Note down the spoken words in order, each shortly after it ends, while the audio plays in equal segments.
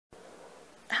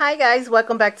Hi guys,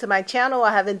 welcome back to my channel.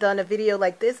 I haven't done a video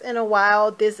like this in a while.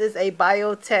 This is a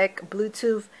ByTech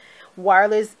Bluetooth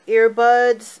wireless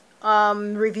earbuds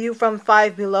review from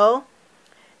Five Below.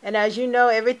 And as you know,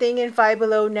 everything in Five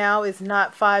Below now is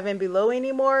not 5 and below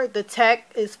anymore. The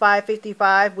tech is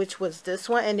 $5.55, which was this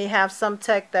one, and they have some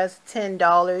tech that's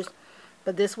 $10,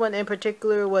 but this one in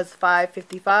particular was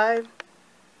 $5.55.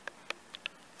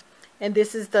 And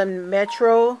this is the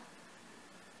Metro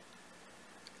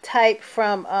type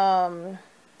from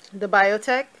the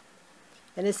ByTech,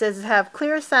 and it says it have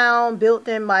clear sound,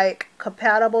 built-in mic,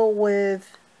 compatible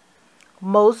with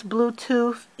most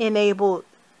Bluetooth enabled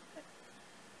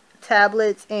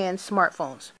tablets and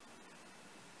smartphones.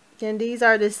 And these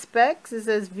are the specs. It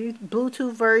says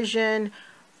Bluetooth version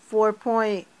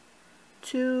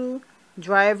 4.2,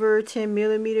 driver 10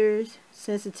 millimeters,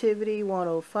 sensitivity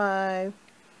 105,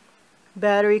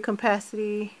 battery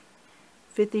capacity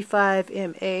 55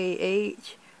 mAh,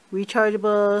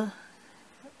 rechargeable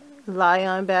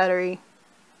Li-ion battery,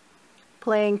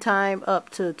 playing time up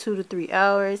to 2 to 3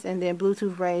 hours, and then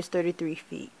Bluetooth range 33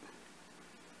 feet.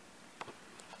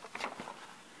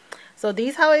 So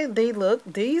these how they look.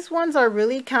 These ones are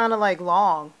really kind of like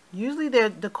long. Usually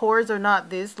the cords are not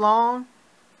this long,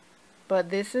 but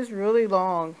this is really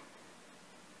long.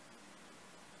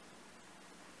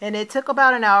 And it took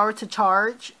about an hour to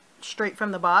charge straight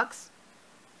from the box.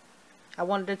 I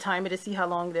wanted to time it to see how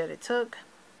long that it took.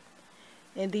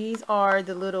 And these are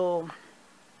the little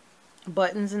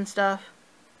buttons and stuff.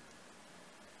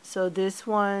 So this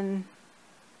one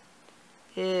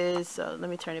is, let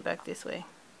me turn it back this way.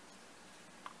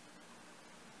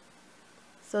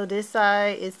 So this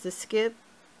side is to skip.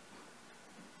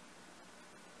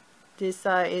 This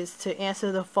side is to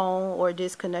answer the phone or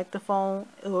disconnect the phone.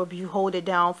 Or if you hold it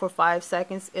down for 5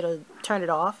 seconds, it'll turn it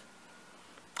off.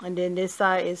 And then this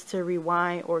side is to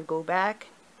rewind or go back.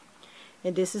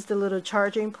 And this is the little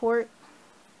charging port.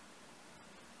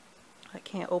 I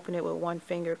can't open it with one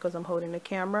finger because I'm holding the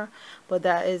camera, but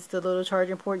that is the little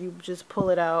charging port. You just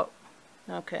pull it out.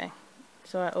 Okay,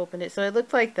 so I opened it. So it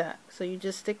looks like that. So you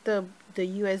just stick the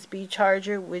USB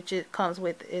charger, which it comes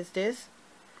with is this.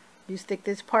 You stick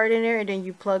this part in there, and then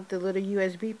you plug the little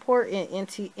USB port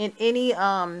into any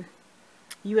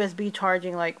USB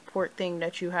charging like port thing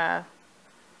that you have.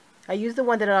 I used the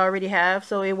one that I already have,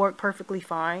 so it worked perfectly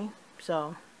fine.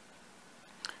 So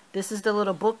this is the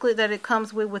little booklet that it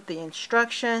comes with the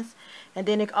instructions, and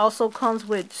then it also comes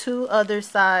with two other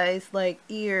size like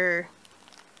ear,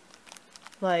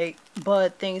 like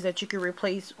bud things that you can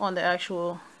replace on the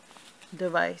actual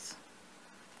device.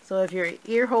 So if your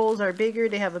ear holes are bigger,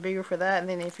 they have a bigger for that, and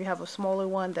then if you have a smaller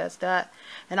one, that's that.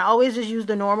 And I always just use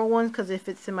the normal one because it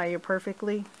fits in my ear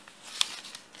perfectly.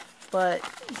 But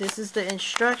this is the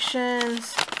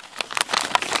instructions.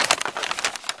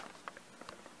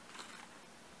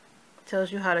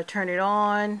 Tells you how to turn it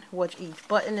on, what each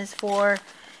button is for,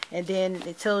 and then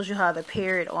it tells you how to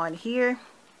pair it on here.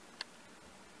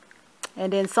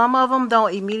 And then some of them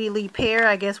don't immediately pair,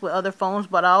 I guess, with other phones,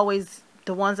 but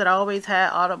the ones that I always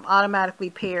had automatically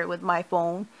paired with my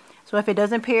phone. So if it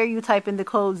doesn't pair, you type in the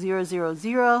code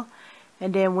 000,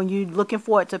 and then when you're looking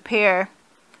for it to pair,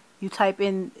 you type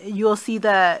in, you'll see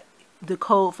that the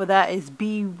code for that is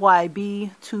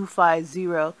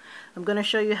BYB250. I'm going to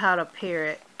show you how to pair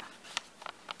it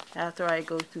after I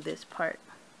go through this part.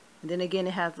 And then again,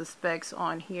 it has the specs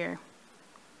on here.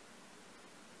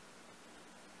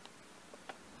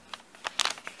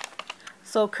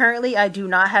 So currently I do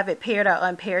not have it paired. I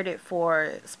unpaired it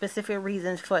for specific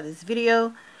reasons for this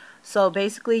video. So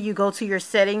basically you go to your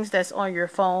settings that's on your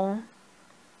phone,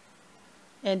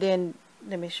 and then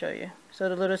let me show you. So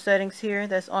the little settings here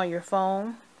that's on your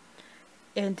phone,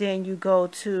 and then you go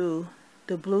to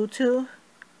the Bluetooth,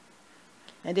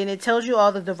 and then it tells you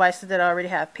all the devices that I already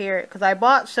have paired, because I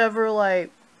bought several like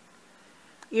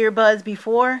earbuds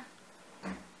before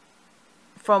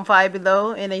from Five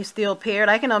Below, and they still paired.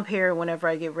 I can unpair whenever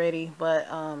I get ready, but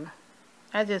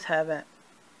I just haven't.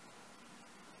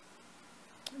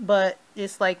 But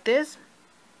it's like this,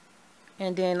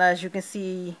 and then as you can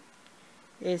see,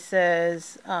 it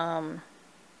says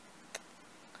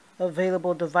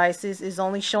available devices is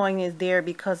only showing it there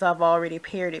because I've already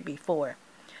paired it before.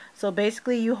 So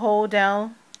basically you hold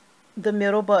down the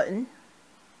middle button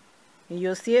and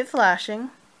you'll see it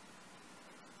flashing,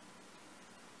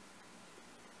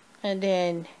 and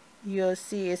then you'll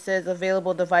see it says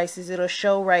available devices. It'll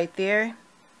show right there.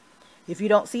 If you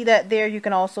don't see that there, you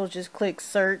can also just click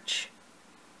search.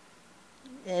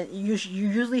 And you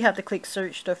usually have to click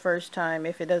search the first time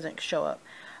if it doesn't show up,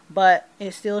 but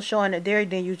it's still showing it there.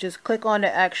 Then you just click on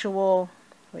the actual,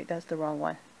 wait, that's the wrong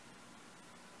one.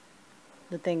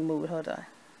 The thing moved. Hold on.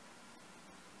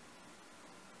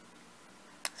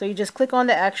 So you just click on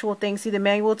the actual thing. See, the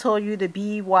manual told you the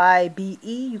BYBE.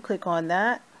 You click on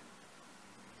that.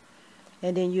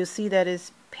 And then you'll see that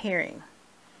it's pairing.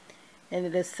 And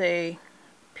it'll say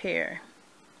pair.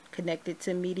 Connected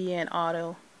to media and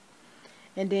auto.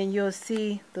 And then you'll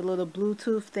see the little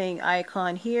Bluetooth thing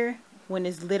icon here. When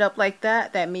it's lit up like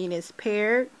that, that means it's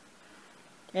paired.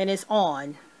 And it's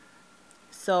on.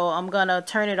 So I'm going to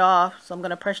turn it off. So I'm going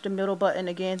to press the middle button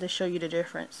again to show you the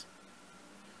difference.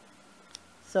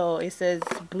 So it says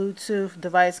Bluetooth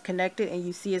device connected, and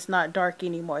you see it's not dark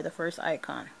anymore, the first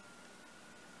icon.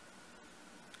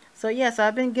 So yes,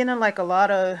 I've been getting like a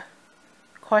lot of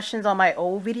questions on my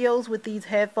old videos with these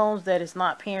headphones that it's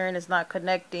not pairing, it's not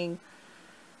connecting.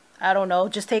 I don't know,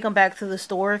 just take them back to the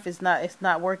store if it's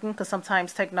not working, because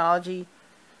sometimes technology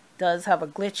does have a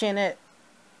glitch in it.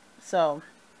 So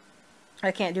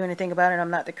I can't do anything about it.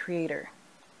 I'm not the creator.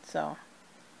 So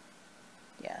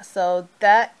yeah, so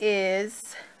that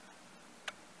is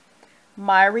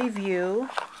my review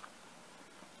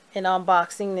and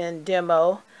unboxing and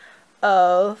demo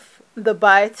of the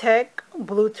ByTech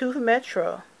Bluetooth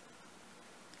Metro.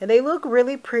 And they look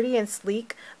really pretty and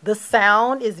sleek. The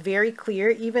sound is very clear,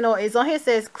 even though it's on here, it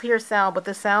says clear sound, but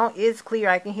the sound is clear.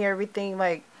 I can hear everything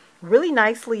like really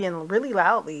nicely and really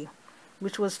loudly,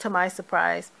 which was to my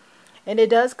surprise. And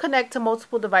it does connect to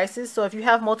multiple devices. So if you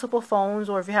have multiple phones,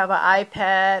 or if you have an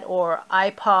iPad or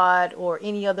iPod or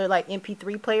any other like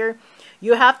MP3 player,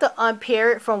 you have to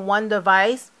unpair it from one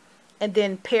device and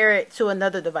then pair it to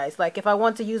another device. Like if I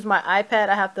want to use my iPad,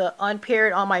 I have to unpair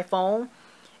it on my phone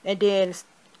and then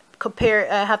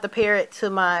I have to pair it to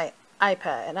my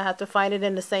iPad, and I have to find it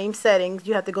in the same settings.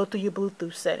 You have to go through your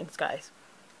Bluetooth settings, guys.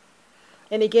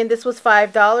 And again, this was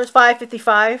 $5,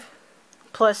 $5.55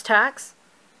 plus tax.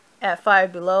 At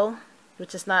Five Below,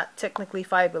 which is not technically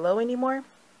Five Below anymore.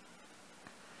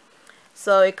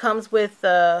 So it comes with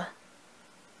the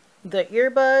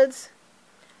earbuds,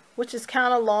 which is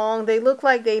kind of long. They look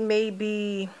like they may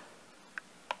be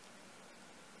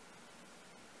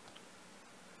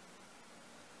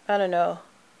I don't know,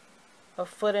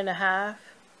 1.5 feet.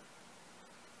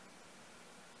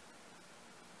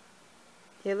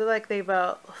 They look like they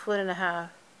about 1.5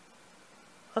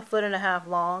 feet, 1.5 feet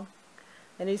long.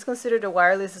 And it's considered a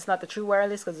wireless. It's not the true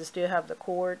wireless because it still have the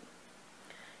cord.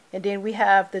 And then we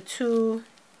have the two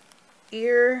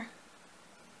ear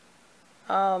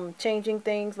changing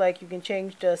things, like you can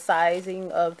change the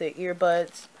sizing of the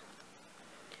earbuds.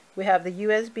 We have the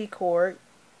USB cord.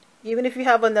 Even if you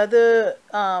have another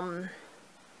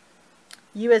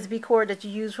USB cord that you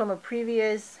use from a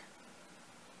previous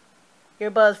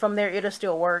earbuds from there, it'll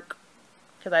still work.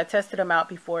 Because I tested them out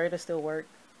before, it'll still work.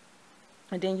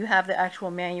 And then you have the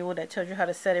actual manual that tells you how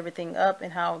to set everything up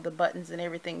and how the buttons and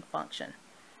everything function.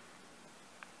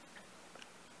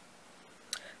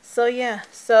 So yeah,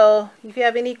 so if you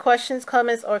have any questions,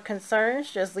 comments, or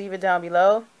concerns, just leave it down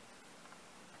below.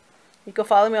 You can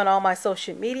follow me on all my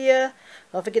social media.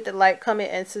 Don't forget to like, comment,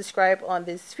 and subscribe on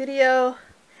this video.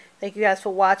 Thank you guys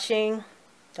for watching.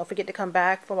 Don't forget to come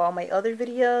back for all my other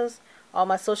videos. All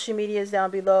my social media is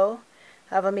down below.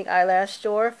 I have a Mink Eyelash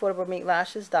Store,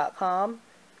 AffordableMinkLashes.com.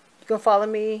 You can follow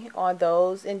me on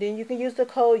those, and then you can use the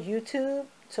code YouTube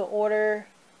to order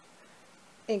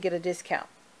and get a discount.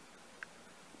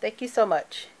 Thank you so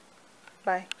much.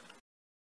 Bye.